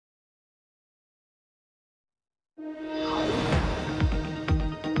I'm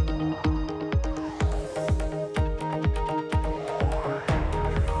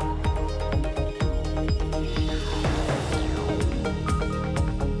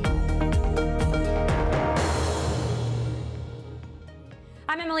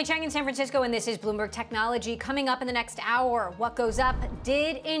Emily Chang in San Francisco, and this is Bloomberg Technology. Coming up in the next hour, what goes up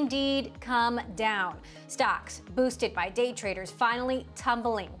did indeed come down. Stocks boosted by day traders finally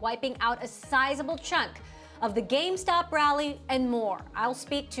tumbling, wiping out a sizable chunk of the GameStop rally and more. I'll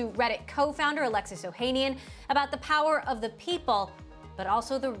speak to Reddit co-founder Alexis Ohanian about the power of the people, but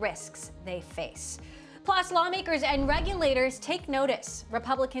also the risks they face. Plus, lawmakers and regulators take notice.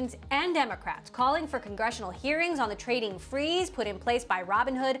 Republicans and Democrats calling for congressional hearings on the trading freeze put in place by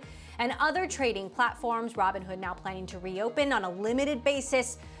Robinhood and other trading platforms. Robinhood now planning to reopen on a limited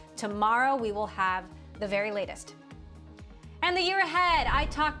basis. Tomorrow, we will have the very latest. And the year ahead, I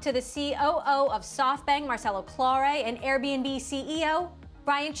talked to the COO of SoftBank, Marcelo Claure, and Airbnb CEO,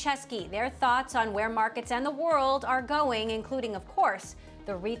 Brian Chesky. Their thoughts on where markets and the world are going, including, of course,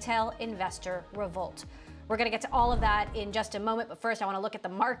 the retail investor revolt. We're going to get to all of that in just a moment, but first I want to look at the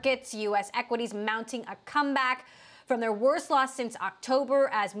markets. U.S. equities mounting a comeback from their worst loss since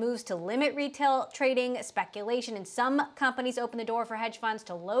October as moves to limit retail trading, speculation, and some companies open the door for hedge funds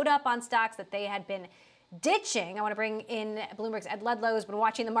to load up on stocks that they had been ditching. I want to bring in Bloomberg's Ed Ludlow, who's been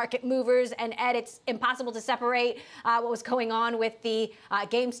watching the market movers. And Ed, it's impossible to separate what was going on with the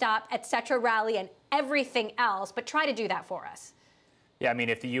GameStop, et cetera, rally and everything else, but try to do that for us. Yeah, I mean,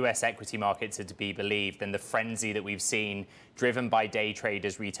 if the US equity markets are to be believed, then the frenzy that we've seen driven by day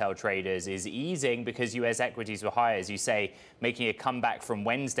traders, retail traders, is easing because US equities were high, as you say, making a comeback from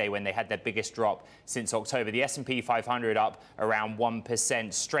Wednesday when they had their biggest drop since October. The S&P 500 up around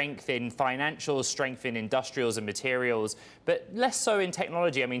 1%. Strength in financials, strength in industrials and materials, but less so in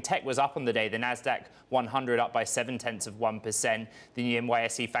technology. I mean, tech was up on the day. The NASDAQ 100 up by 0.7%. The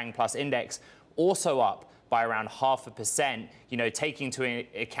NYSE FANG Plus index also up by around 0.5%, taking into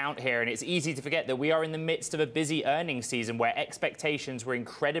account here. And it's easy to forget that we are in the midst of a busy earnings season where expectations were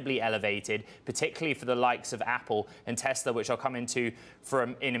incredibly elevated, particularly for the likes of Apple and Tesla, which I'll come into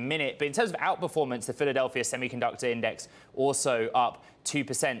in a minute. But in terms of outperformance, the Philadelphia Semiconductor Index also up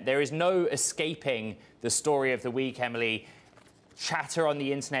 2%. There is no escaping the story of the week, Emily. Chatter on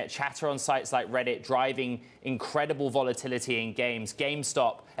the internet, chatter on sites like Reddit, driving incredible volatility in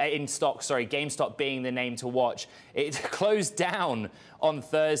GameStop being the name to watch. It closed down on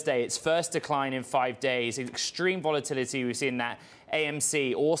Thursday, its first decline in 5 days. Extreme volatility, we've seen that.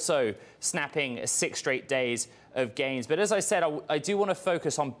 AMC also snapping 6 straight days of gains. But as I said, I do want to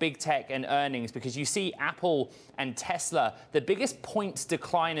focus on big tech and earnings because you see Apple and Tesla, the biggest points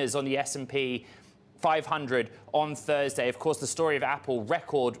decliners on the S&P 500 on Thursday. Of course, the story of Apple,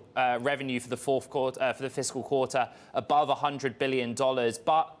 record revenue for the fourth quarter, for the fiscal quarter, above $100 billion,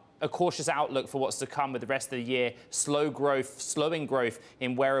 but a cautious outlook for what's to come with the rest of the year, slowing growth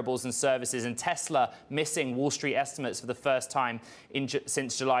in wearables and services, and Tesla missing Wall Street estimates for the first time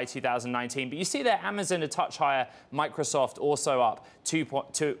since July 2019. But you see there, Amazon a touch higher, Microsoft also up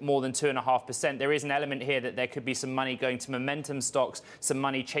more than 2.5%. There is an element here that there could be some money going to momentum stocks, some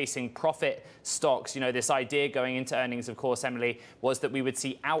money chasing profit stocks. This idea going into earnings, of course, Emily, was that we would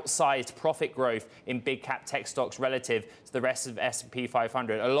see outsized profit growth in big cap tech stocks relative to the rest of S&P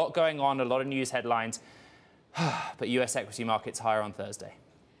 500. A lot going on, a lot of news headlines, but US equity markets higher on Thursday.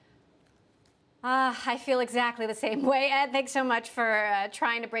 I feel exactly the same way. Ed, thanks so much for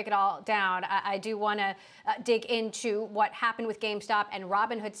trying to break it all down. I do want to dig into what happened with GameStop and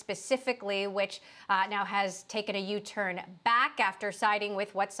Robinhood specifically, which now has taken a U-turn back after siding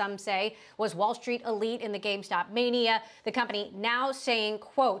with what some say was Wall Street elite in the GameStop mania. The company now saying,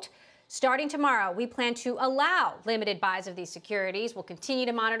 quote, "Starting tomorrow, we plan to allow limited buys of these securities. We'll continue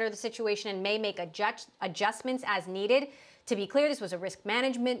to monitor the situation and may make adjustments as needed. To be clear, this was a risk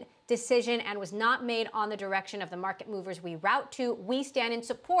management decision and was not made on the direction of the market movers we route to. We stand in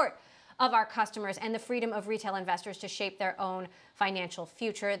support of our customers and the freedom of retail investors to shape their own financial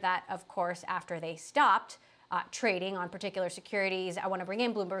future." That, of course, after they stopped trading on particular securities. I want to bring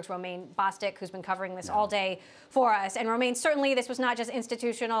in Bloomberg's Romain Bostick, who's been covering this all day for us. And Romain, certainly this was not just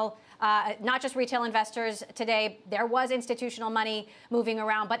institutional, not just retail investors today. There was institutional money moving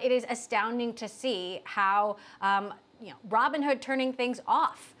around, but it is astounding to see how Robinhood turning things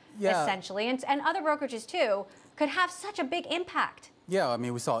off, essentially, and other brokerages too, could have such a big impact. Yeah, I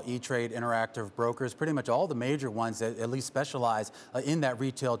mean, we saw E-Trade, Interactive Brokers, pretty much all the major ones that at least specialize in that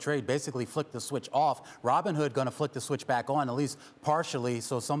retail trade basically flick the switch off. Robinhood going to flick the switch back on, at least partially,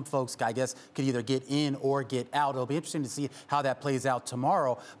 so some folks, I guess, could either get in or get out. It'll be interesting to see how that plays out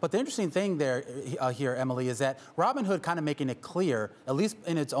tomorrow. But the interesting thing there, here, Emily, is that Robinhood kind of making it clear, at least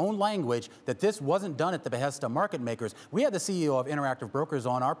in its own language, that this wasn't done at the behest of market makers. We had the CEO of Interactive Brokers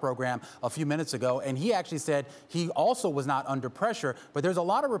on our program a few minutes ago, and he actually said he also was not under pressure. But there's a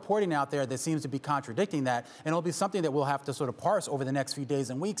lot of reporting out there that seems to be contradicting that, and it'll be something that we'll have to sort of parse over the next few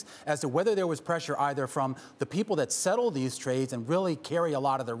days and weeks as to whether there was pressure either from the people that settle these trades and really carry a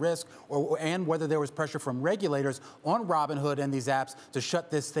lot of the risk, and whether there was pressure from regulators on Robinhood and these apps to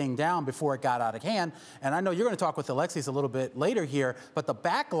shut this thing down before it got out of hand. And I know you're going to talk with Alexis a little bit later here, but the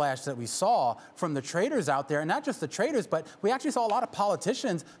backlash that we saw from the traders out there, and not just the traders, but we actually saw a lot of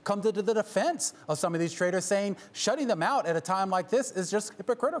politicians come to the defense of some of these traders, saying shutting them out at a time like this is just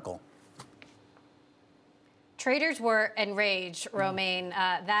hypocritical. Traders were enraged, Romaine.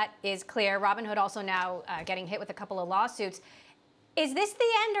 That is clear. Robinhood also now getting hit with a couple of lawsuits. Is this the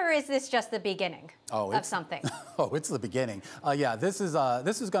end, or is this just the beginning of something? Oh, it's the beginning. Yeah, this is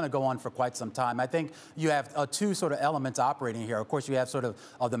going to go on for quite some time. I think you have two sort of elements operating here. Of course, you have sort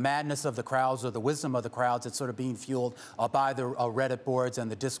of the madness of the crowds, or the wisdom of the crowds that's sort of being fueled by the Reddit boards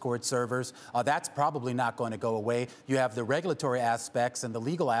and the Discord servers. That's probably not going to go away. You have the regulatory aspects and the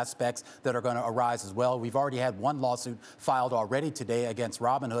legal aspects that are going to arise as well. We've already had one lawsuit filed already today against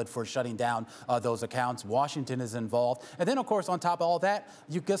Robinhood for shutting down those accounts. Washington is involved. And then, of course, on top of all that,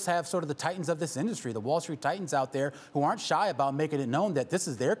 you just have sort of the titans of this industry, the Wall Street titans out there who aren't shy about making it known that this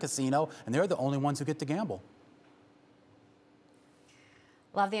is their casino and they're the only ones who get to gamble.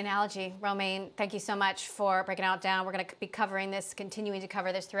 Love the analogy, Romaine. Thank you so much for breaking it down. We're going to be covering this, continuing to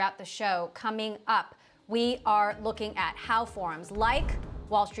cover this throughout the show. Coming up, we are looking at how forums like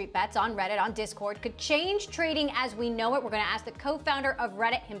Wall Street Bets on Reddit, on Discord, could change trading as we know it. We're going to ask the co-founder of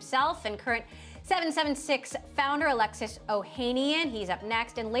Reddit himself and current 776 founder Alexis Ohanian. He's up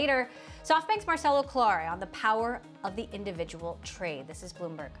next. And later, SoftBank's Marcelo Claure on the power of the individual trade. This is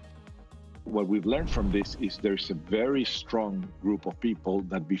Bloomberg. What we've learned from this is there's a very strong group of people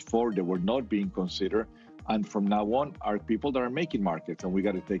that before they were not being considered, and from now on are people that are making markets, and we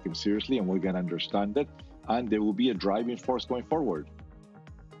got to take them seriously, and we got to understand it, and there will be a driving force going forward.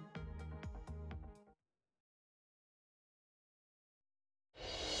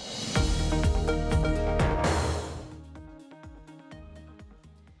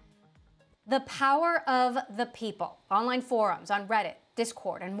 The power of the people. Online forums on Reddit,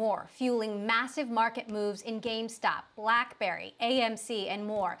 Discord, and more, fueling massive market moves in GameStop, BlackBerry, AMC, and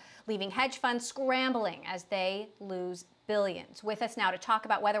more, leaving hedge funds scrambling as they lose billions. With us now to talk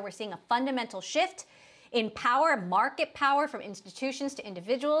about whether we're seeing a fundamental shift in power, market power from institutions to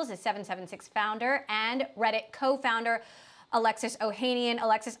individuals, is 776 founder and Reddit co-founder Alexis Ohanian.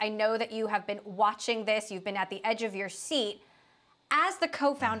 Alexis, I know that you have been watching this. You've been at the edge of your seat. As the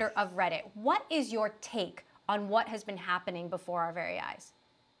co-founder of Reddit, what is your take on what has been happening before our very eyes?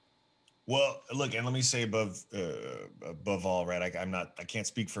 Well, look, and let me say above all, right? I can't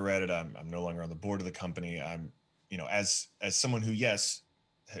speak for Reddit. I'm no longer on the board of the company. I'm, as someone who, yes,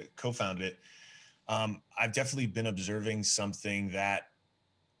 co-founded it, I've definitely been observing something that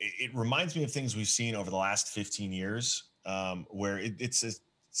it reminds me of things we've seen over the last 15 years, where it's a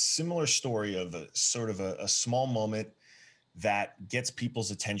similar story of a sort of a small moment that gets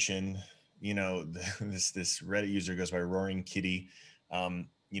people's attention. This Reddit user goes by Roaring Kitty,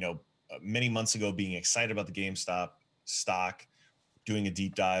 many months ago being excited about the GameStop stock, doing a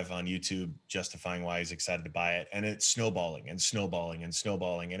deep dive on YouTube, justifying why he's excited to buy it. And it's snowballing and snowballing and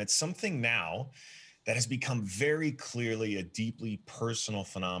snowballing. And it's something now that has become very clearly a deeply personal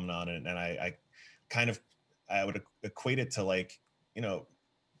phenomenon. And I would equate it to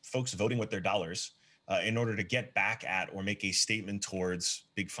folks voting with their dollars in order to get back at or make a statement towards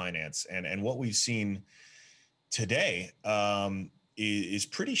big finance. And what we've seen today is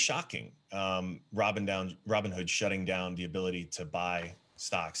pretty shocking. Robinhood shutting down the ability to buy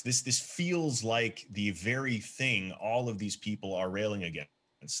stocks. This feels like the very thing all of these people are railing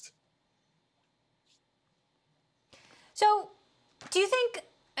against. So do you think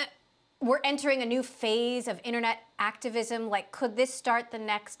we're entering a new phase of internet activism? Like, could this start the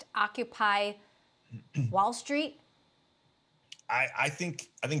next Occupy Wall Street? I think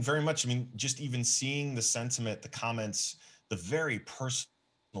very much. I mean, just even seeing the sentiment, the comments, the very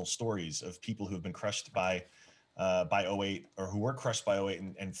personal stories of people who have been crushed by '08, or who were crushed by '08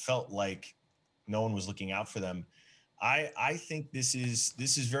 and felt like no one was looking out for them. I think this is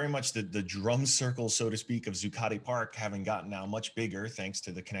very much the drum circle, so to speak, of Zuccotti Park having gotten now much bigger thanks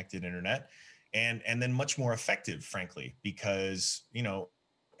to the connected internet, and then much more effective, frankly, because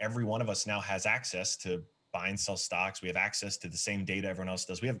every one of us now has access to buy and sell stocks. We have access to the same data everyone else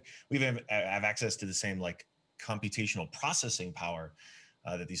does. We have access to the same like computational processing power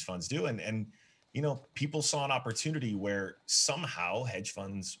that these funds do, and people saw an opportunity where somehow hedge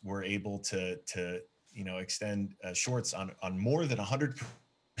funds were able to extend shorts on more than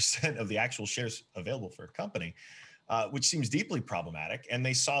 100% of the actual shares available for a company, which seems deeply problematic. And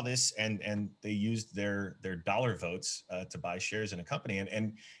they saw this and they used their dollar votes to buy shares in a company.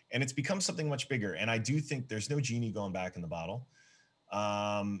 And it's become something much bigger. And I do think there's no genie going back in the bottle.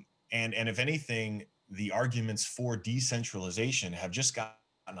 And if anything, the arguments for decentralization have just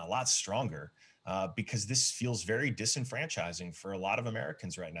gotten a lot stronger. Because this feels very disenfranchising for a lot of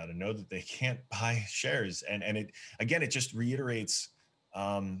Americans right now to know that they can't buy shares, and it just reiterates,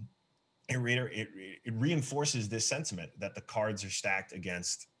 it reinforces this sentiment that the cards are stacked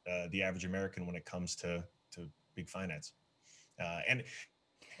against the average American when it comes to big finance, and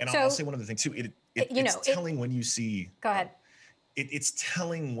so, I'll say one other thing too. It's telling when you see. Go ahead. It's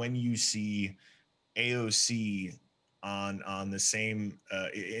telling when you see AOC on the same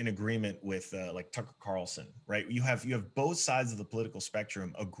in agreement with like Tucker Carlson, right? You have both sides of the political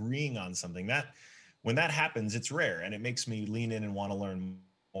spectrum agreeing on something. That when that happens, it's rare, and it makes me lean in and want to learn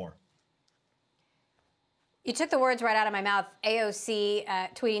more. You took the words right out of my mouth. AOC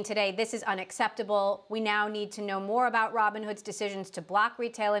tweeting today, "This is unacceptable. We now need to know more about Robinhood's decisions to block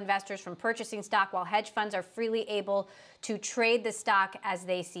retail investors from purchasing stock while hedge funds are freely able to trade the stock as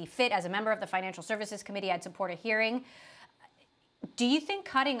they see fit. As a member of the Financial Services Committee, I'd support a hearing." Do you think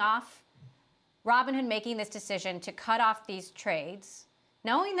cutting off Robinhood, making this decision to cut off these trades,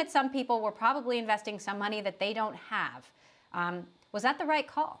 knowing that some people were probably investing some money that they don't have, was that the right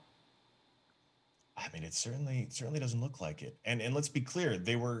call? I mean, it certainly doesn't look like it. And let's be clear,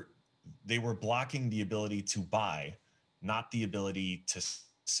 they were blocking the ability to buy, not the ability to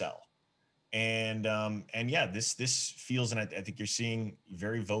sell. And yeah, this feels, and I think you're seeing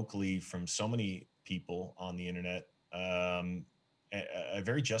very vocally from so many people on the internet, a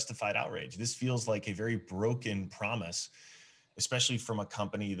very justified outrage. This feels like a very broken promise, especially from a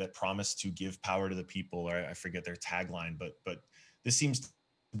company that promised to give power to the people, or I forget their tagline, but this seems to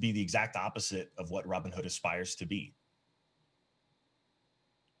be the exact opposite of what Robinhood aspires to be.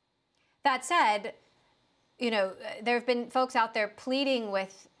 That said, there have been folks out there pleading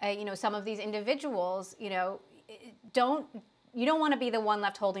with, some of these individuals, you don't want to be the one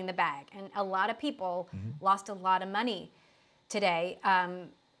left holding the bag. And a lot of people lost a lot of money today.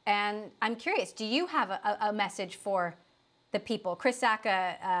 And I'm curious, do you have a message for the people? Chris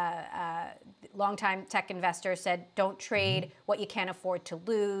Sacca, longtime tech investor, said, don't trade what you can't afford to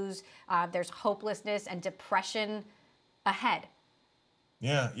lose. There's hopelessness and depression ahead.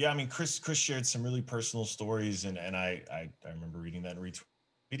 Yeah. I mean, Chris shared some really personal stories, and I remember reading that and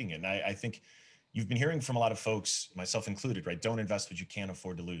retweeting it. And I think you've been hearing from a lot of folks, myself included, right? Don't invest what you can't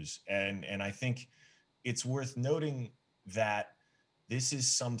afford to lose. And I think it's worth noting that this is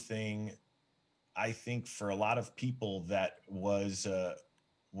something, I think, for a lot of people that was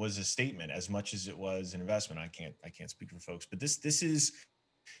a statement as much as it was an investment. I can't speak for folks, but this is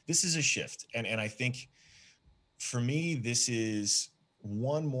a shift. And I think for me, this is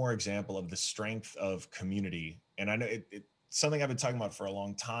one more example of the strength of community. And I know it's something I've been talking about for a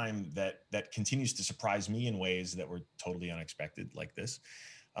long time that continues to surprise me in ways that were totally unexpected, like this.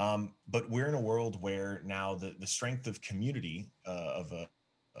 But we're in a world where now the strength of community,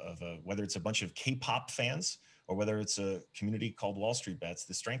 whether it's a bunch of K-pop fans or whether it's a community called Wall Street Bets,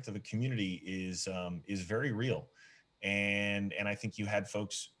 the strength of a community is very real. And I think you had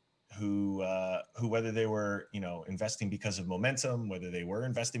folks who whether they were investing because of momentum, whether they were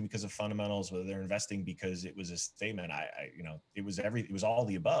investing because of fundamentals, whether they're investing because it was a statement, it was all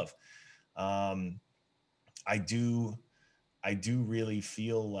the above. I do really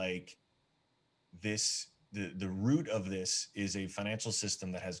feel like this, the root of this is a financial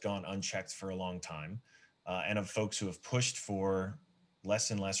system that has gone unchecked for a long time, and of folks who have pushed for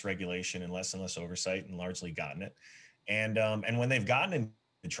less and less regulation and less oversight and largely gotten it. And when they've gotten into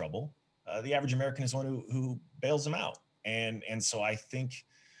trouble, the average American is one who bails them out. And so I think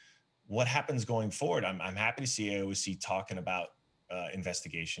what happens going forward, I'm happy to see AOC talking about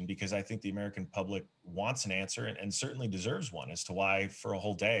investigation, because I think the American public wants an answer and certainly deserves one as to why for a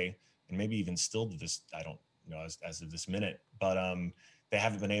whole day, and maybe even still to this, I don't know as of this minute, but they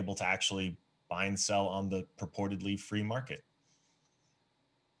haven't been able to actually buy and sell on the purportedly free market.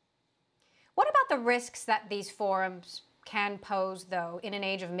 What about the risks that these forums can pose, though, in an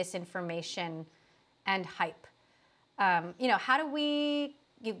age of misinformation and hype? You know, how do we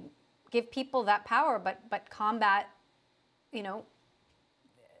give people that power, but combat, you know,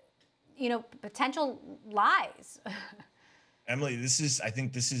 potential lies? Emily, I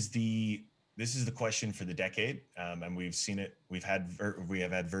think this is the question for the decade, and we've seen it. We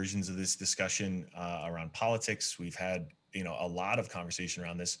have had versions of this discussion around politics. We've had, you know, a lot of conversation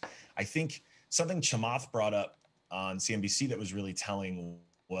around this. I think something Chamath brought up on CNBC that was really telling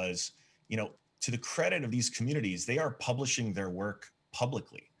was, you know, to the credit of these communities, they are publishing their work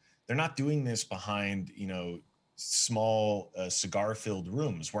publicly. They're not doing this behind, you know, small cigar-filled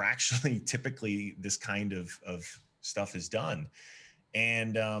rooms where actually typically this kind of stuff is done.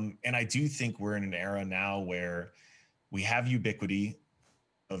 And I do think we're in an era now where we have ubiquity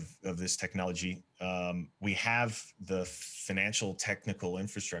of this technology. We have the financial technical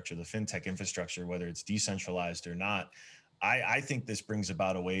infrastructure, the fintech infrastructure, whether it's decentralized or not. I think this brings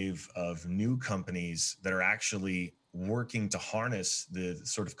about a wave of new companies that are actually working to harness the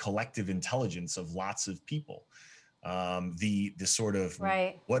sort of collective intelligence of lots of people. The sort of,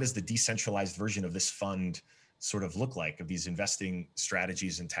 right. What is the decentralized version of this fund sort of look like, of these investing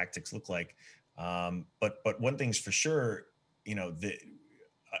strategies and tactics look like? But one thing's for sure, you know,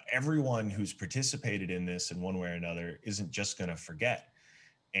 everyone who's participated in this in one way or another isn't just going to forget.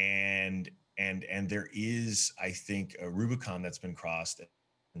 And there is, I think, a Rubicon that's been crossed.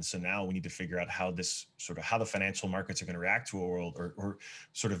 And so now we need to figure out how the financial markets are going to react to a world, or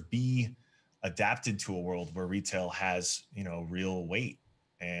sort of be adapted to a world where retail has, you know, real weight,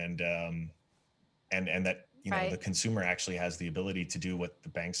 and that, you know, right. the consumer actually has the ability to do what the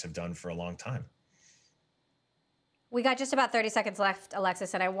banks have done for a long time. We got just about 30 seconds left,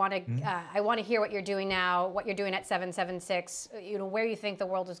 Alexis, and I want to hear what you're doing now, what you're doing at 776. You know, where you think the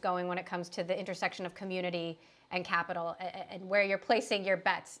world is going when it comes to the intersection of community and capital, and where you're placing your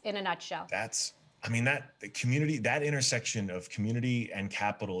bets in a nutshell. That intersection of community and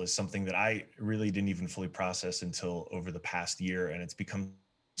capital is something that I really didn't even fully process until over the past year, and it's become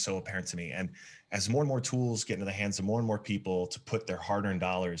so apparent to me. And as more and more tools get into the hands of more and more people to put their hard-earned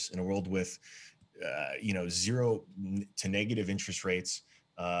dollars in a world with you know, 0 to negative interest rates,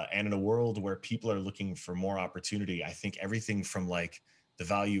 and in a world where people are looking for more opportunity, I think everything from like the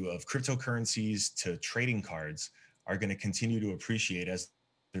value of cryptocurrencies to trading cards are going to continue to appreciate as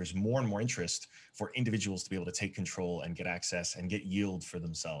there's more and more interest for individuals to be able to take control and get access and get yield for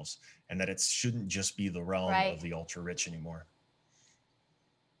themselves, and that it shouldn't just be the realm right. of the ultra rich anymore.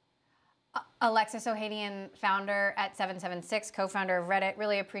 Alexis Ohanian, founder at 776, co-founder of Reddit.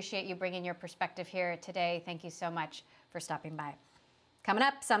 Really appreciate you bringing your perspective here today. Thank you so much for stopping by. Coming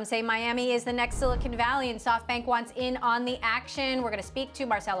up, some say Miami is the next Silicon Valley, and SoftBank wants in on the action. We're going to speak to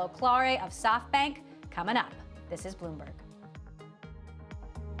Marcelo Claure of SoftBank coming up. This is Bloomberg.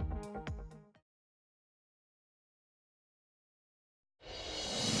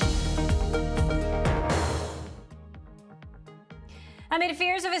 Amid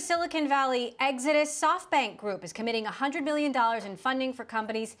fears of a Silicon Valley exodus, SoftBank Group is committing $100 million in funding for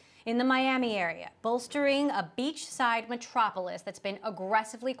companies in the Miami area, bolstering a beachside metropolis that's been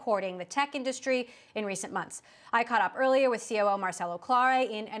aggressively courting the tech industry in recent months. I caught up earlier with COO Marcelo Claure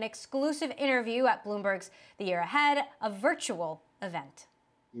in an exclusive interview at Bloomberg's The Year Ahead, a virtual event.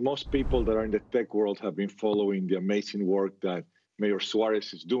 Most people that are in the tech world have been following the amazing work that Mayor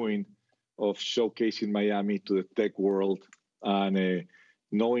Suarez is doing of showcasing Miami to the tech world. And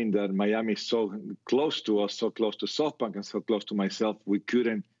knowing that Miami is so close to us, so close to SoftBank, and so close to myself, we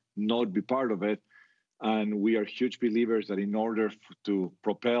couldn't not be part of it. And we are huge believers that in order to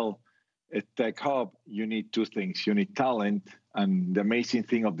propel a tech hub, you need two things. You need talent. And the amazing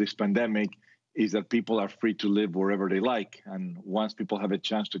thing of this pandemic is that people are free to live wherever they like. And once people have a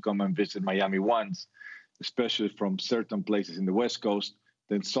chance to come and visit Miami once, especially from certain places in the West Coast,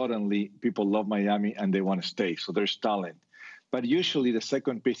 then suddenly people love Miami and they want to stay. So there's talent. But usually the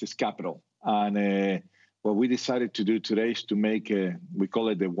second piece is capital. And what we decided to do today is to make we call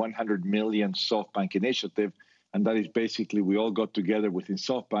it the 100 million SoftBank initiative. And that is basically we all got together within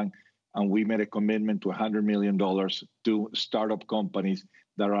SoftBank and we made a commitment to $100 million to startup companies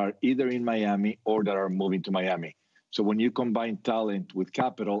that are either in Miami or that are moving to Miami. So when you combine talent with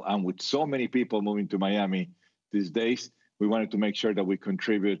capital and with so many people moving to Miami these days, we wanted to make sure that we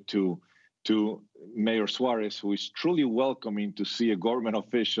contribute to Mayor Suarez, who is truly welcoming to see a government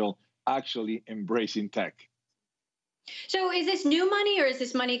official actually embracing tech. So is this new money, or is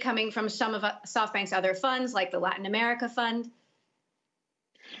this money coming from some of SoftBank's other funds, like the Latin America Fund?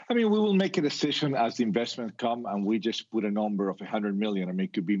 I mean, we will make a decision as the investments come, and we just put a number of 100 million. I mean,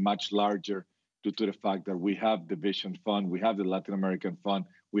 it could be much larger due to the fact that we have the Vision Fund, we have the Latin American Fund,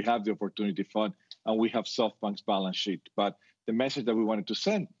 we have the Opportunity Fund, and we have SoftBank's balance sheet. But the message that we wanted to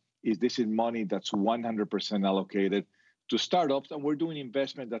send is this is money that's 100% allocated to startups, and we're doing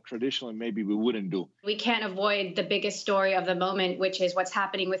investment that traditionally maybe we wouldn't do. We can't avoid the biggest story of the moment, which is what's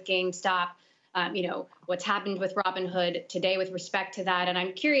happening with GameStop, what's happened with Robinhood today with respect to that. And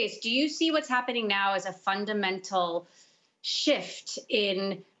I'm curious, do you see what's happening now as a fundamental shift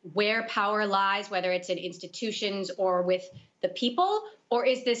in where power lies, whether it's in institutions or with the people, or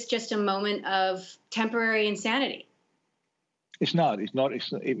is this just a moment of temporary insanity? It's not.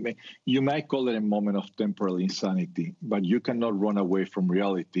 You might call it a moment of temporary insanity, but you cannot run away from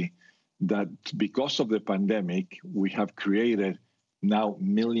reality that because of the pandemic, we have created now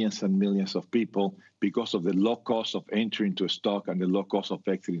millions and millions of people because of the low cost of entry into a stock and the low cost of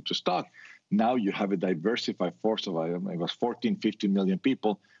exit into stock. Now you have a diversified force of, it was 14, 15 million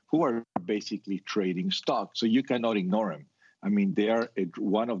people who are basically trading stocks. So you cannot ignore them. I mean, they are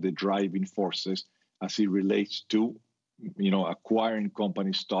one of the driving forces as it relates to acquiring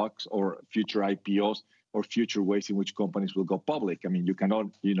company stocks or future IPOs or future ways in which companies will go public. I mean, you cannot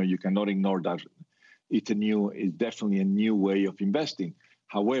ignore that. It's definitely a new way of investing.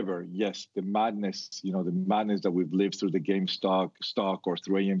 However, yes, the madness that we've lived through the GameStop stock or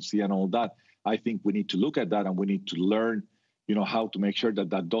through AMC and all that, I think we need to look at that and we need to learn, how to make sure that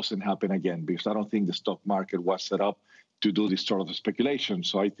that doesn't happen again, because I don't think the stock market was set up to do this sort of speculation.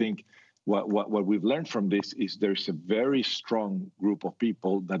 So I think what we've learned from this is there's a very strong group of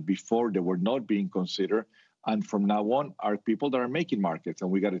people that before they were not being considered, and from now on are people that are making markets,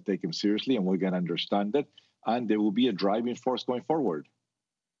 and we got to take them seriously, and we got to understand it, and there will be a driving force going forward.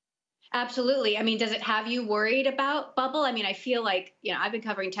 Absolutely. I mean, does it have you worried about bubble? I mean, I feel like, I've been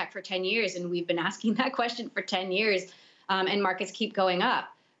covering tech for 10 years, and we've been asking that question for 10 years, and markets keep going up.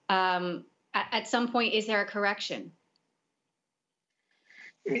 At some point, is there a correction?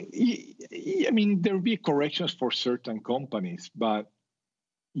 I mean, there will be corrections for certain companies, but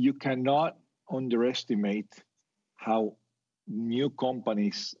you cannot underestimate how new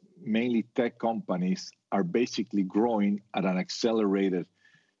companies, mainly tech companies, are basically growing at an accelerated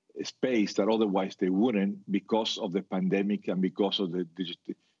space that otherwise they wouldn't because of the pandemic and because of the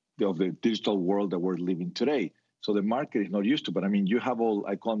digital world that we're living today. So the market is not used to, but I mean, you have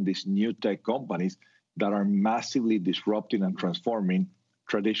I call them these new tech companies that are massively disrupting and transforming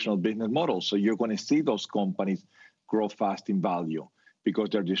traditional business models. So you're going to see those companies grow fast in value because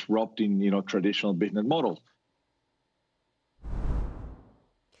they're disrupting, traditional business models.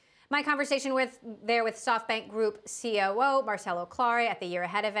 My conversation with SoftBank Group COO Marcelo Clary at the Year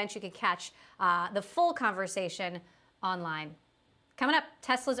Ahead event. You can catch the full conversation online. Coming up,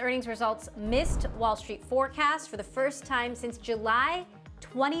 Tesla's earnings results missed Wall Street forecasts for the first time since July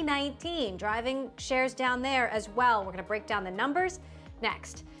 2019, driving shares down there as well. We're going to break down the numbers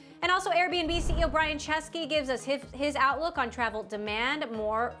next. And also Airbnb CEO Brian Chesky gives us his outlook on travel demand.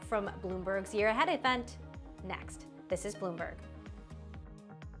 More from Bloomberg's Year Ahead event next. This is Bloomberg.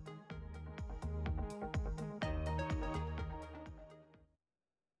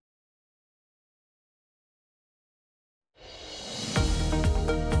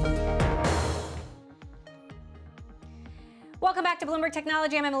 Welcome back to Bloomberg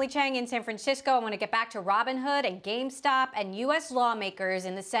Technology. I'm Emily Chang in San Francisco. I want to get back to Robinhood and GameStop and U.S. lawmakers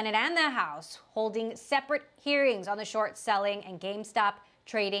in the Senate and the House holding separate hearings on the short selling and GameStop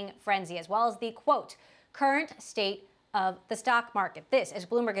trading frenzy, as well as the, quote, current state of the stock market. This, as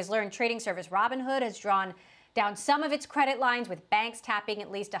Bloomberg has learned, trading service Robinhood has drawn down some of its credit lines, with banks tapping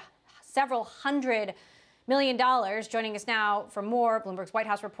at least several $100 million. Joining us now for more, Bloomberg's White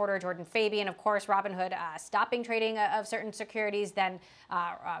House reporter Jordan Fabian. Of course, Robinhood stopping trading of certain securities, then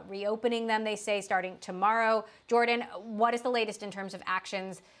reopening them, they say, starting tomorrow. Jordan, what is the latest in terms of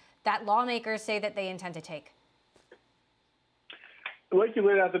actions that lawmakers say that they intend to take? Like you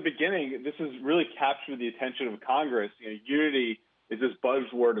laid out at the beginning, this has really captured the attention of Congress. Unity is this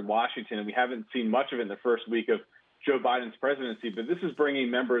buzzword in Washington, and we haven't seen much of it in the first week of Joe Biden's presidency. But this is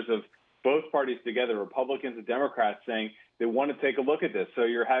bringing members of both parties together, Republicans and Democrats, saying they want to take a look at this. So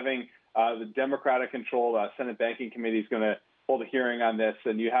you're having the Democratic-controlled Senate Banking Committee is going to hold a hearing on this,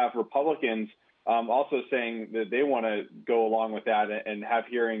 and you have Republicans also saying that they want to go along with that and have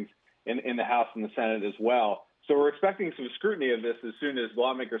hearings in the House and the Senate as well. So we're expecting some scrutiny of this as soon as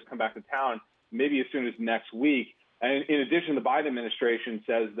lawmakers come back to town, maybe as soon as next week. And in addition, the Biden administration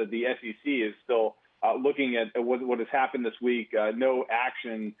says that the SEC is still looking at what has happened this week. No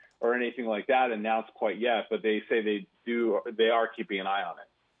action or anything like that announced quite yet, but they say they are keeping an eye on it.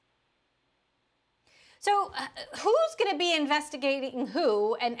 So who's going to be investigating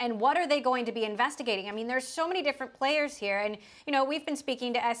who, and what are they going to be investigating? I mean, there's so many different players here. And, you know, we've been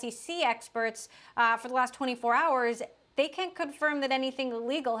speaking to SEC experts for the last 24 hours. They can't confirm that anything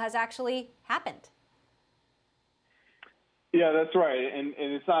illegal has actually happened. Yeah, that's right. And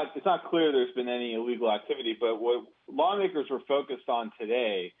it's not clear there's been any illegal activity. But what lawmakers were focused on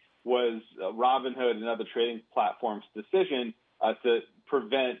today was Robinhood and other trading platforms' decision to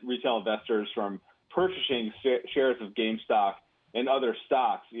prevent retail investors from purchasing shares of GameStop and other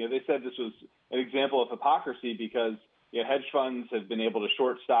stocks. You know, they said this was an example of hypocrisy because, you know, hedge funds have been able to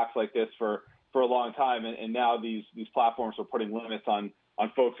short stocks like this for a long time, and now these platforms are putting limits on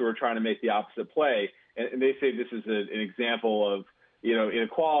folks who are trying to make the opposite play. And they say this is an example of, you know,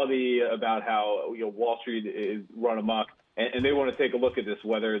 inequality, about how, you know, Wall Street is run amok, and they want to take a look at this,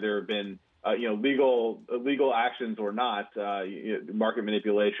 whether there have been you know, legal actions or not, market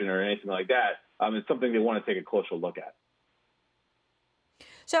manipulation or anything like that. It's something they want to take a closer look at.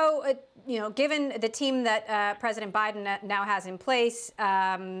 So, you know, given the team that President Biden now has in place,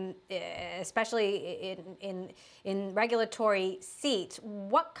 especially in regulatory seats,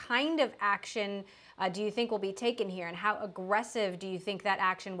 what kind of action do you think will be taken here, and how aggressive do you think that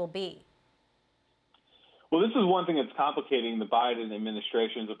action will be? Well, this is one thing that's complicating the Biden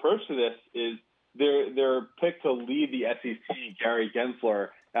administration's approach to this is their pick to lead the SEC, Gary Gensler,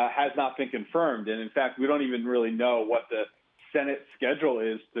 has not been confirmed. And in fact, we don't even really know what the Senate schedule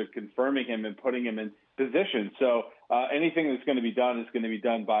is to confirming him and putting him in position. So anything that's going to be done is going to be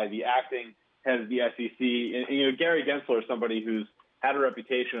done by the acting head of the SEC. And, you know, Gary Gensler is somebody who's had a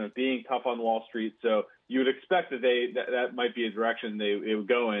reputation of being tough on Wall Street. So you would expect that that might be a direction they would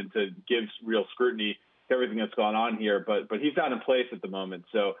go in, to give real scrutiny to everything that's gone on here. But he's not in place at the moment.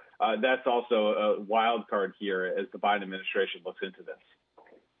 So that's also a wild card here as the Biden administration looks into this.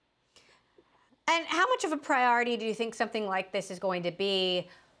 And how much of a priority do you think something like this is going to be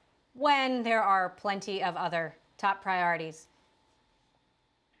when there are plenty of other top priorities?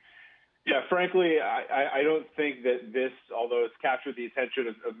 Yeah, frankly, I don't think that this, although it's captured the attention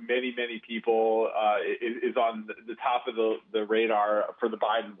of many, many people, is on the top of the radar for the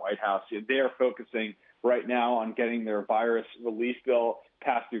Biden White House. They are focusing right now on getting their virus relief bill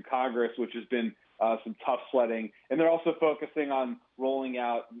passed through Congress, which has been some tough sledding. And they're also focusing on rolling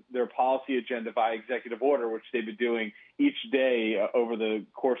out their policy agenda by executive order, which they've been doing each day over the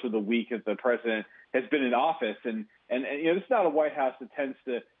course of the week that the president has been in office. And you know, this is not a White House that tends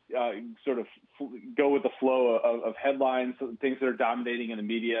to sort of go with the flow of headlines, things that are dominating in the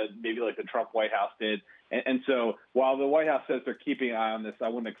media, maybe like the Trump White House did. And so while the White House says they're keeping an eye on this, I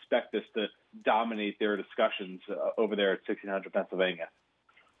wouldn't expect this to dominate their discussions over there at 1600 Pennsylvania.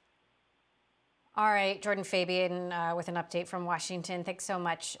 All right, Jordan Fabian with an update from Washington. Thanks so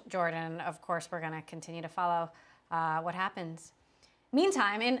much, Jordan. Of course, we're going to continue to follow what happens.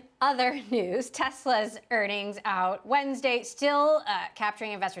 Meantime, in other news, Tesla's earnings out Wednesday, still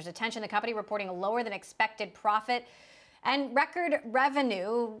capturing investors' attention. The company reporting a lower than expected profit and record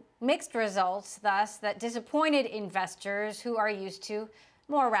revenue. Mixed results, thus, that disappointed investors who are used to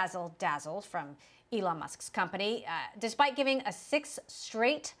more razzle-dazzle from Elon Musk's company. Despite giving a 6th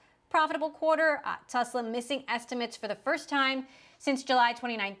straight profitable quarter, Tesla missing estimates for the first time since July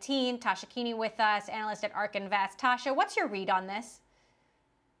 2019. Tasha Keeney with us, analyst at ARK Invest. Tasha, what's your read on this?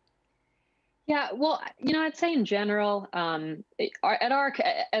 Yeah, well, you know, I'd say in general, at ARK,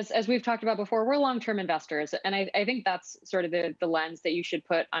 as we've talked about before, we're long-term investors. And I think that's sort of the lens that you should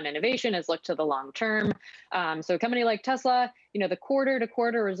put on innovation, is look to the long term. So a company like Tesla, you know, the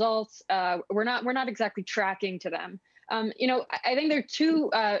quarter-to-quarter results, we're not exactly tracking to them. You know, I think there are two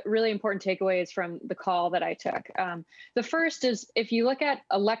really important takeaways from the call that I took. The first is, if you look at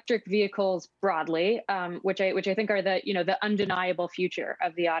electric vehicles broadly, which I think are the undeniable future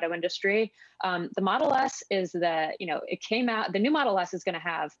of the auto industry, the Model S is the new Model S is going to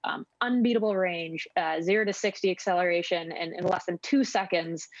have unbeatable range, 0 to 60 acceleration in less than 2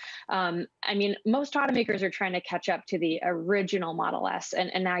 seconds. I mean, most automakers are trying to catch up to the original Model S,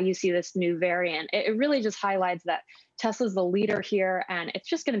 and now you see this new variant. It really just highlights that Tesla's the leader here, and it's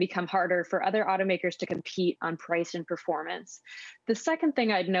just going to become harder for other automakers to compete on price and performance. The second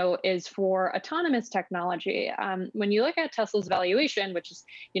thing I'd note is for autonomous technology. When you look at Tesla's valuation, which is,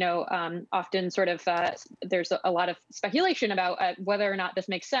 often sort of, there's a lot of speculation about whether or not this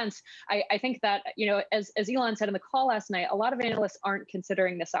makes sense. I think that, as Elon said in the call last night, a lot of analysts aren't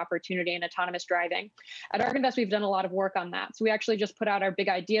considering this opportunity in autonomous driving. At ARK Invest, we've done a lot of work on that. So we actually just put out our Big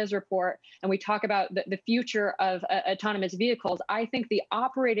Ideas report, and we talk about the future of autonomous vehicles, I think the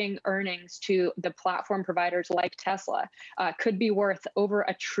operating earnings to the platform providers like Tesla could be worth over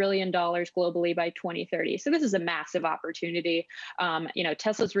 $1 trillion globally by 2030. So this is a massive opportunity.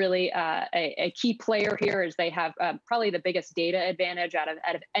 Tesla's really a key player here, as they have probably the biggest data advantage out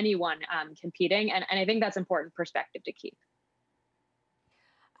of anyone competing, and I think that's important perspective to keep.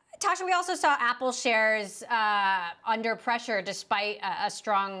 Tasha, we also saw Apple shares under pressure despite a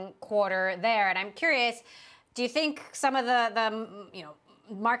strong quarter there. And I'm curious, do you think some of the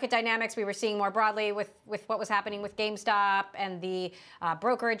market dynamics we were seeing more broadly with what was happening with GameStop and the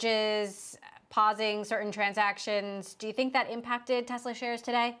brokerages pausing certain transactions, do you think that impacted Tesla shares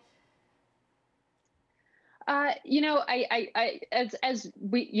today? You've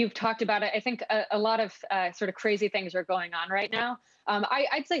talked about it, I think a lot of sort of crazy things are going on right now.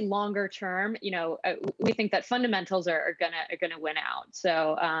 I'd say longer term, we think that fundamentals are gonna win out.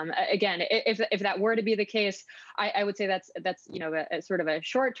 So again, if that were to be the case, I would say that's a sort of a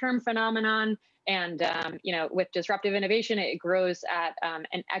short term phenomenon. And with disruptive innovation, it grows at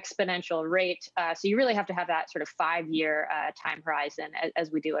an exponential rate. So you really have to have that sort of 5-year time horizon,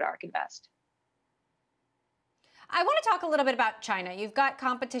 as we do at ARK Invest. I want to talk a little bit about China. You've got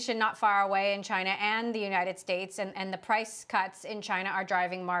competition not far away in China and the United States, and the price cuts in China are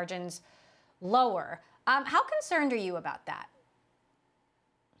driving margins lower. How concerned are you about that?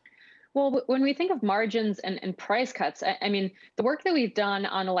 Well, when we think of margins and price cuts, I mean, the work that we've done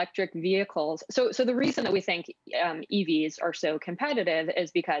on electric vehicles. So the reason that we think EVs are so competitive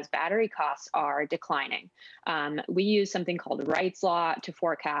is because battery costs are declining. We use something called Wright's Law to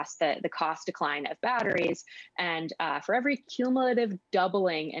forecast the cost decline of batteries. And for every cumulative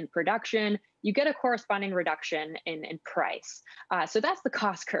doubling in production, you get a corresponding reduction in price. So that's the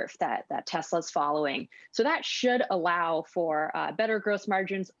cost curve that Tesla's following. So that should allow for better gross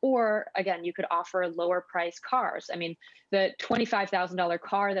margins, or again, you could offer lower price cars. I mean, the $25,000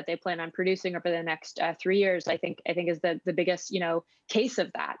 car that they plan on producing over the next 3 years, I think is the biggest case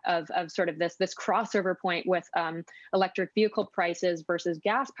of that, of sort of this crossover point with electric vehicle prices versus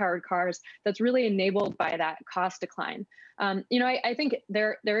gas powered cars that's really enabled by that cost decline. I think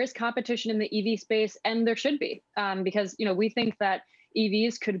there is competition in the EV space, and there should be, because we think that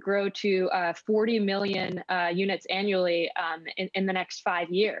EVs could grow to 40 million units annually in the next 5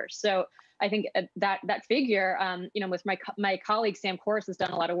 years. So I think that figure, with my colleague Sam Corris has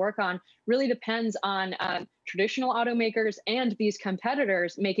done a lot of work on, really depends on traditional automakers and these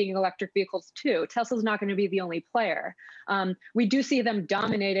competitors making electric vehicles too. Tesla's not going to be the only player. We do see them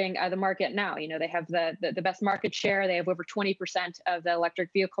dominating the market now. They have the best market share. They have over 20% of the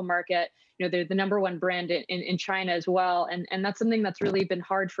electric vehicle market. They're the #1 brand in China as well, and that's something that's really been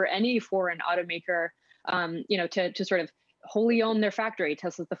hard for any foreign automaker, to sort of wholly own their factory.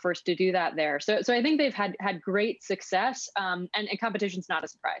 Tesla's the first to do that there. So I think they've had great success, and competition's not a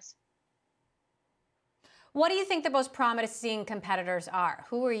surprise. What do you think the most promising competitors are?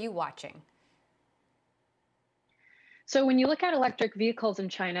 Who are you watching? So when you look at electric vehicles in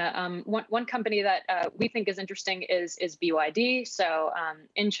China, one company that we think is interesting is BYD. So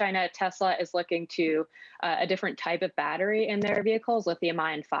in China, Tesla is looking to a different type of battery in their vehicles, lithium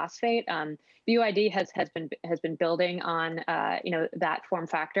iron phosphate. BYD has been building on that form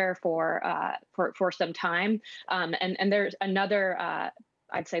factor for some time, and there's another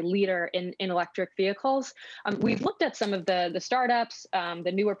I'd say leader in electric vehicles. We've looked at some of the startups,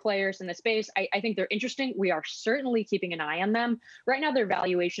 the newer players in the space. I think they're interesting. We are certainly keeping an eye on them. Right now, their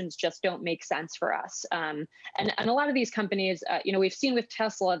valuations just don't make sense for us. And a lot of these companies, we've seen with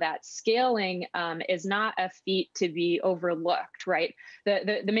Tesla that scaling is not a feat to be overlooked, right?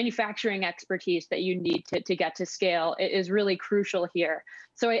 The manufacturing expertise that you need to get to scale is really crucial here.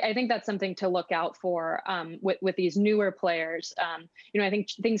 So I think that's something to look out for with these newer players. I think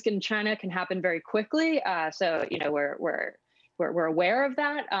things in China can happen very quickly. So we're aware of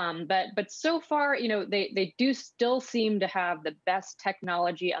that. But so far, they do still seem to have the best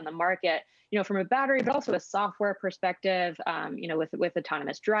technology on the market, from a battery, but also a software perspective, with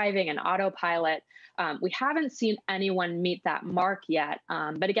autonomous driving and autopilot. We haven't seen anyone meet that mark yet.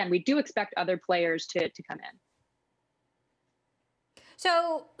 But again, we do expect other players to come in.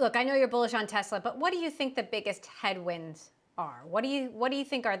 So, look, I know you're bullish on Tesla, but what do you think the biggest headwinds are? What do you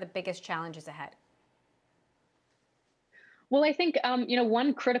think are the biggest challenges ahead? Well, I think,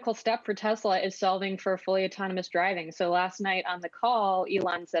 one critical step for Tesla is solving for fully autonomous driving. So last night on the call,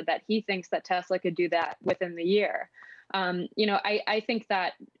 Elon said that he thinks that Tesla could do that within the year. I think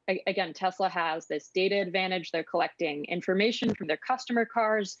that, again, Tesla has this data advantage. They're collecting information from their customer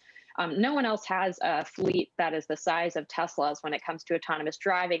cars. No one else has a fleet that is the size of Tesla's when it comes to autonomous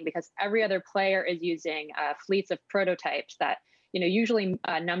driving, because every other player is using fleets of prototypes that usually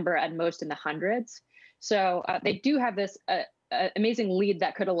number at most in the hundreds. So they do have this amazing lead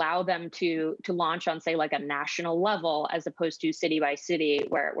that could allow them to launch on, say, like a national level, as opposed to city by city,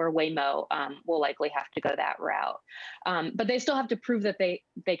 where Waymo will likely have to go that route. But they still have to prove that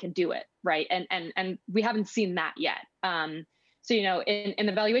they can do it, right? And we haven't seen that yet. So, in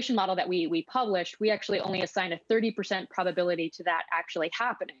the valuation model that we published, we actually only assign a 30% probability to that actually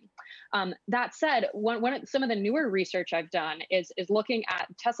happening. That said, some of the newer research I've done is looking at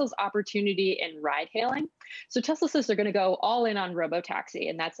Tesla's opportunity in ride hailing. So Tesla says they're going to go all in on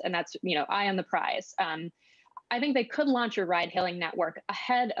robotaxi, and that's eye on the prize. I think they could launch a ride-hailing network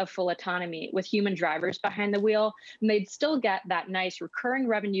ahead of full autonomy with human drivers behind the wheel, and they'd still get that nice recurring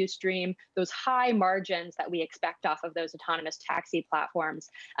revenue stream, those high margins that we expect off of those autonomous taxi platforms.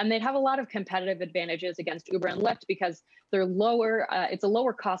 And they'd have a lot of competitive advantages against Uber and Lyft because they're lower. It's a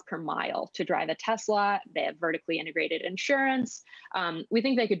lower cost per mile to drive a Tesla. They have vertically integrated insurance. We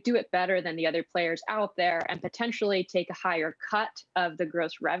think they could do it better than the other players out there and potentially take a higher cut of the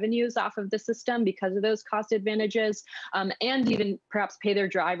gross revenues off of the system because of those cost advantages. And even perhaps pay their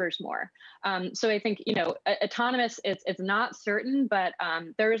drivers more. So I think, autonomous, it's not certain, but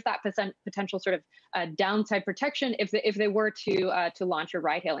there is that potential sort of downside protection if they were to launch a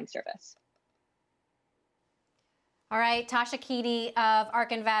ride-hailing service. All right, Tasha Keeney of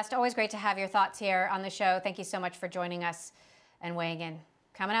ARK Invest, always great to have your thoughts here on the show. Thank you so much for joining us and weighing in.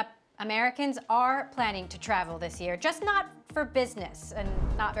 Coming up, Americans are planning to travel this year, just not for business and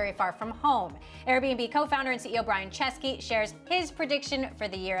not very far from home. Airbnb co-founder and CEO Brian Chesky shares his prediction for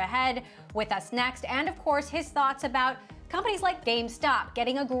the year ahead with us next, and of course his thoughts about companies like GameStop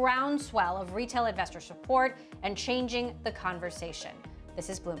getting a groundswell of retail investor support and changing the conversation. This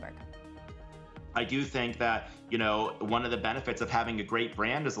is Bloomberg. I do think that, one of the benefits of having a great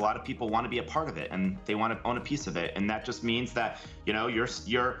brand is a lot of people want to be a part of it and they want to own a piece of it. And that just means that,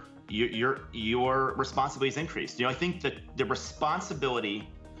 your responsibility is increased. I think that the responsibility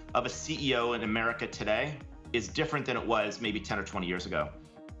of a CEO in America today is different than it was maybe 10 or 20 years ago.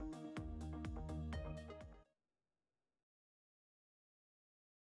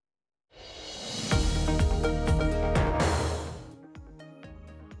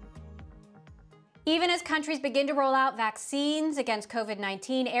 Even as countries begin to roll out vaccines against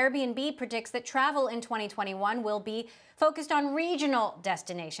COVID-19, Airbnb predicts that travel in 2021 will be focused on regional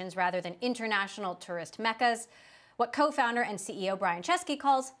destinations rather than international tourist meccas, what co-founder and CEO Brian Chesky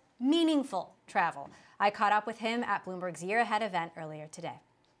calls meaningful travel. I caught up with him at Bloomberg's Year Ahead event earlier today.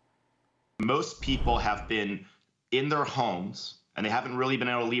 Most people have been in their homes, and they haven't really been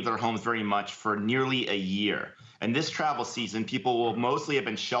able to leave their homes very much for nearly a year. And this travel season, people will mostly have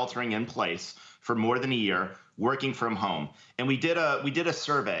been sheltering in place for more than a year, working from home. And we did a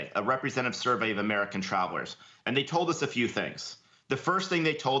survey, a representative survey of American travelers, and they told us a few things. The first thing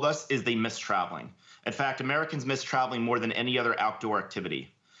they told us is they miss traveling. In fact, Americans miss traveling more than any other outdoor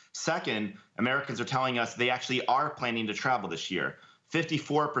activity. Second, Americans are telling us they actually are planning to travel this year.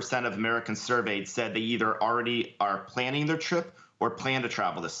 54% of Americans surveyed said they either already are planning their trip or plan to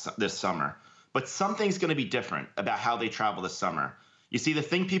travel this summer. But something's going to be different about how they travel this summer. You see, the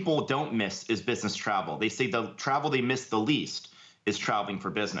thing people don't miss is business travel. They say the travel they miss the least is traveling for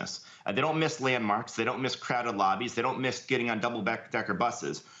business. They don't miss landmarks. They don't miss crowded lobbies. They don't miss getting on double-decker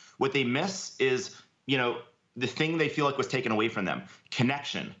buses. What they miss is, the thing they feel like was taken away from them,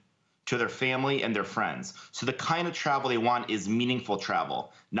 connection to their family and their friends. So the kind of travel they want is meaningful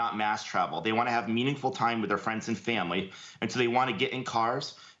travel, not mass travel. They want to have meaningful time with their friends and family. And so they want to get in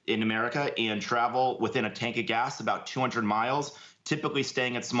cars in America and travel within a tank of gas about 200 miles, typically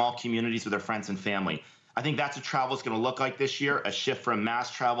staying in small communities with their friends and family. I think that's what travel is going to look like this year, a shift from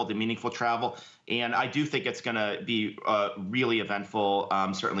mass travel to meaningful travel. And I do think it's going to be really eventful,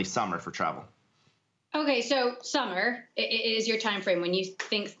 certainly summer for travel. Okay, so summer is your time frame when you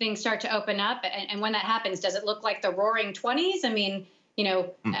think things start to open up. And when that happens, does it look like the roaring 20s? I mean,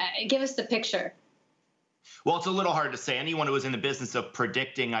 give us the picture. Well, it's a little hard to say. Anyone who was in the business of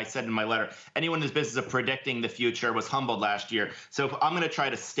predicting, I said in my letter, anyone in the business of predicting the future was humbled last year. So I'm going to try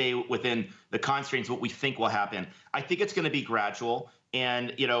to stay within the constraints of what we think will happen. I think it's going to be gradual.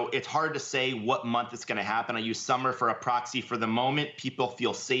 And, it's hard to say what month it's going to happen. I use summer for a proxy. For the moment, people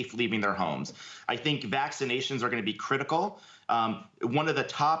feel safe leaving their homes. I think vaccinations are going to be critical. One of the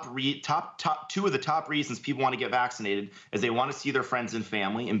two of the top reasons people want to get vaccinated is they want to see their friends and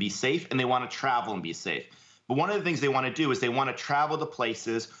family and be safe, and they want to travel and be safe. But one of the things they want to do is they want to travel to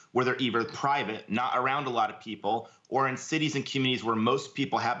places where they're either private, not around a lot of people, or in cities and communities where most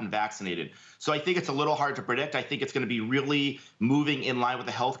people have been vaccinated. So I think it's a little hard to predict. I think it's going to be really moving in line with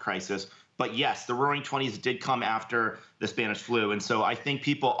the health crisis. But yes, the Roaring 20s did come after the Spanish flu. And so I think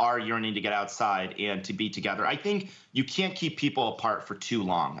people are yearning to get outside and to be together. I think you can't keep people apart for too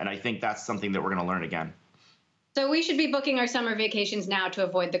long. And I think that's something that we're going to learn again. So we should be booking our summer vacations now to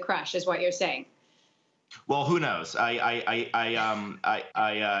avoid the crush, is what you're saying. Well, who knows? I'll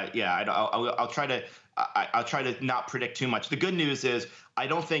try to not predict too much. The good news is I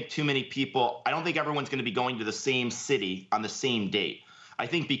don't think everyone's going to be going to the same city on the same date. I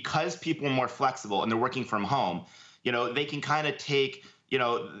think because people are more flexible and they're working from home, they can kind of take, I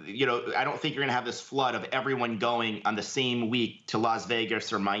don't think you're going to have this flood of everyone going on the same week to Las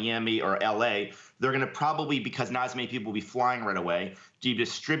Vegas or Miami or LA. They're going to probably, because not as many people will be flying right away, be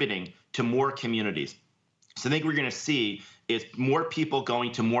distributing to more communities. So I think we're going to see is more people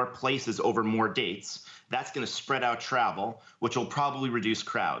going to more places over more dates. That's going to spread out travel, which will probably reduce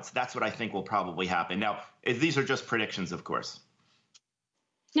crowds. That's what I think will probably happen. Now, these are just predictions, of course.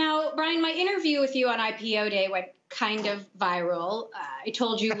 Now, Brian, my interview with you on IPO day went kind of viral. I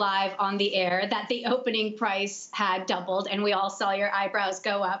told you live on the air that the opening price had doubled, and we all saw your eyebrows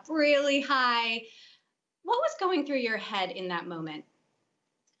go up really high. What was going through your head in that moment?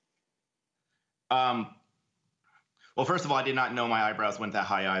 Well, first of all, I did not know my eyebrows went that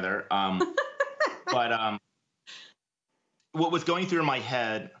high either. But what was going through my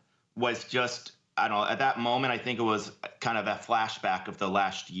head was just, I don't know, at that moment, I think it was kind of a flashback of the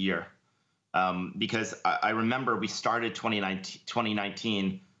last year. Because I remember we started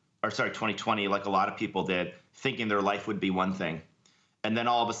 2020, like a lot of people did, thinking their life would be one thing. And then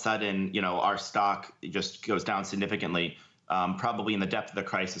all of a sudden, our stock just goes down significantly. Probably in the depth of the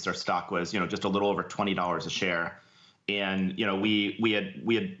crisis, our stock was, just a little over $20 a share. And, we had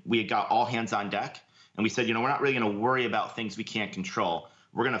got all hands on deck, and we said, we're not really going to worry about things we can't control.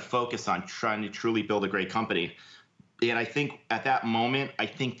 We're going to focus on trying to truly build a great company. And I think at that moment,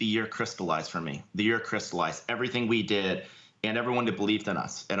 the year crystallized for me. The year crystallized everything we did and everyone that believed in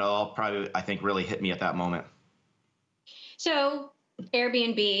us. And it all probably, I think, really hit me at that moment. So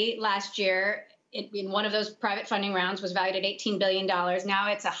Airbnb last year, in one of those private funding rounds, was valued at $18 billion. Now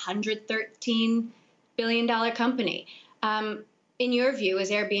it's a $113 billion company. In your view,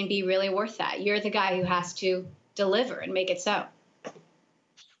 is Airbnb really worth that? You're the guy who has to deliver and make it so.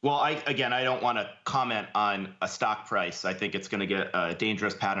 Well, I don't want to comment on a stock price. I think it's going to get a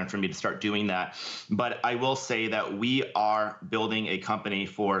dangerous pattern for me to start doing that. But I will say that we are building a company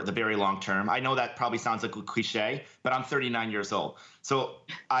for the very long term. I know that probably sounds like a cliche, but I'm 39 years old. So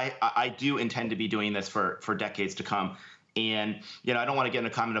I do intend to be doing this for decades to come. And, I don't want to get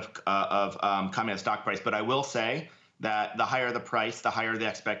into comment of stock price, but I will say that the higher the price, the higher the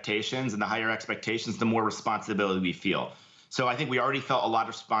expectations, and the higher expectations, the more responsibility we feel. So I think we already felt a lot of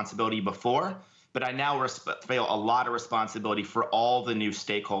responsibility before, but I now feel a lot of responsibility for all the new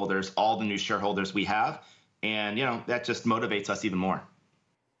stakeholders, all the new shareholders we have. And, that just motivates us even more.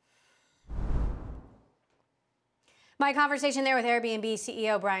 My conversation there with Airbnb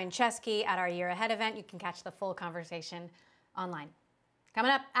CEO Brian Chesky at our Year Ahead event. You can catch the full conversation online.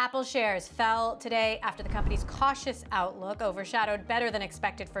 Coming up, Apple shares fell today after the company's cautious outlook overshadowed better than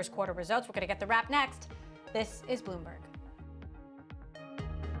expected first quarter results. We're going to get the wrap next. This is Bloomberg.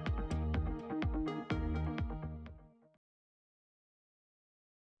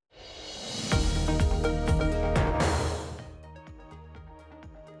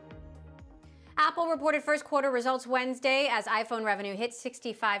 Apple reported first quarter results Wednesday as iPhone revenue hit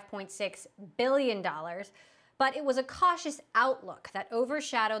 $65.6 billion. But it was a cautious outlook that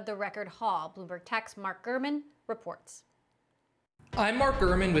overshadowed the record haul. Bloomberg Tech's Mark Gurman reports. I'm Mark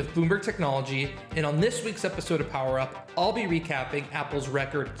Gurman with Bloomberg Technology, and on this week's episode of Power Up, I'll be recapping Apple's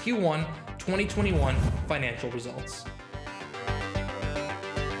record Q1 2021 financial results.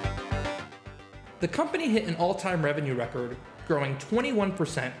 The company hit an all-time revenue record, growing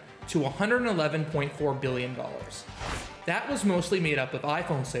 21% to $111.4 billion. That was mostly made up of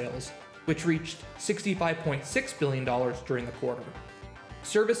iPhone sales, which reached $65.6 billion during the quarter.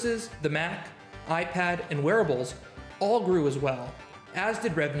 Services, the Mac, iPad, and wearables all grew as well, as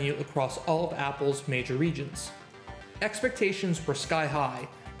did revenue across all of Apple's major regions. Expectations were sky high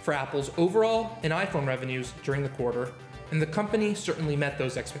for Apple's overall and iPhone revenues during the quarter, and the company certainly met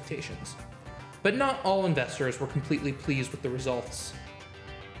those expectations. But not all investors were completely pleased with the results.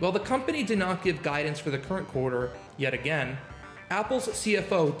 While the company did not give guidance for the current quarter yet again, Apple's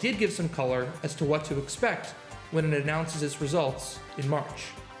CFO did give some color as to what to expect when it announces its results in March.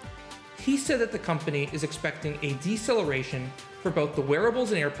 he said that the company is expecting a deceleration for both the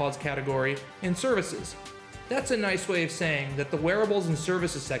wearables and AirPods category and services. That's a nice way of saying that the wearables and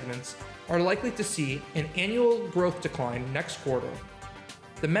services segments are likely to see an annual growth decline next quarter.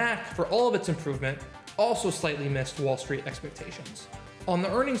 The Mac, for all of its improvement, also slightly missed Wall Street expectations. On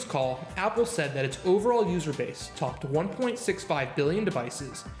the earnings call, Apple said that its overall user base topped 1.65 billion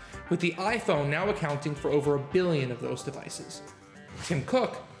devices, with the iPhone now accounting for over 1 billion of those devices. Tim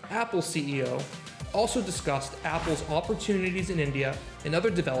Cook, Apple's CEO, also discussed Apple's opportunities in India and other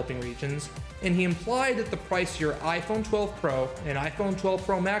developing regions, and he implied that the pricier iPhone 12 Pro and iPhone 12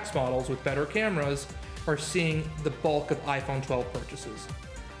 Pro Max models with better cameras are seeing the bulk of iPhone 12 purchases.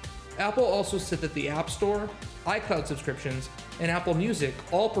 Apple also said that the App Store, iCloud subscriptions, and Apple Music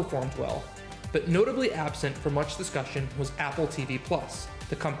all performed well, but notably absent from much discussion was Apple TV+,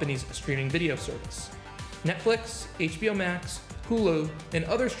 the company's streaming video service. Netflix, HBO Max, Hulu, and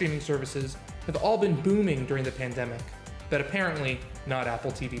other streaming services have all been booming during the pandemic, but apparently not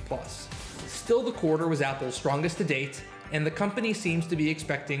Apple TV+. Still, the quarter was Apple's strongest to date, and the company seems to be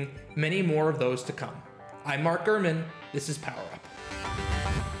expecting many more of those to come. I'm Mark Gurman, this is Power Up.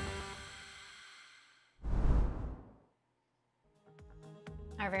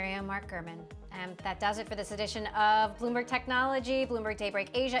 Our very own Mark Gurman. And that does it for this edition of Bloomberg Technology. Bloomberg Daybreak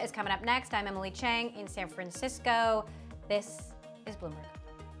Asia is coming up next. I'm Emily Chang in San Francisco. This is Bloomberg.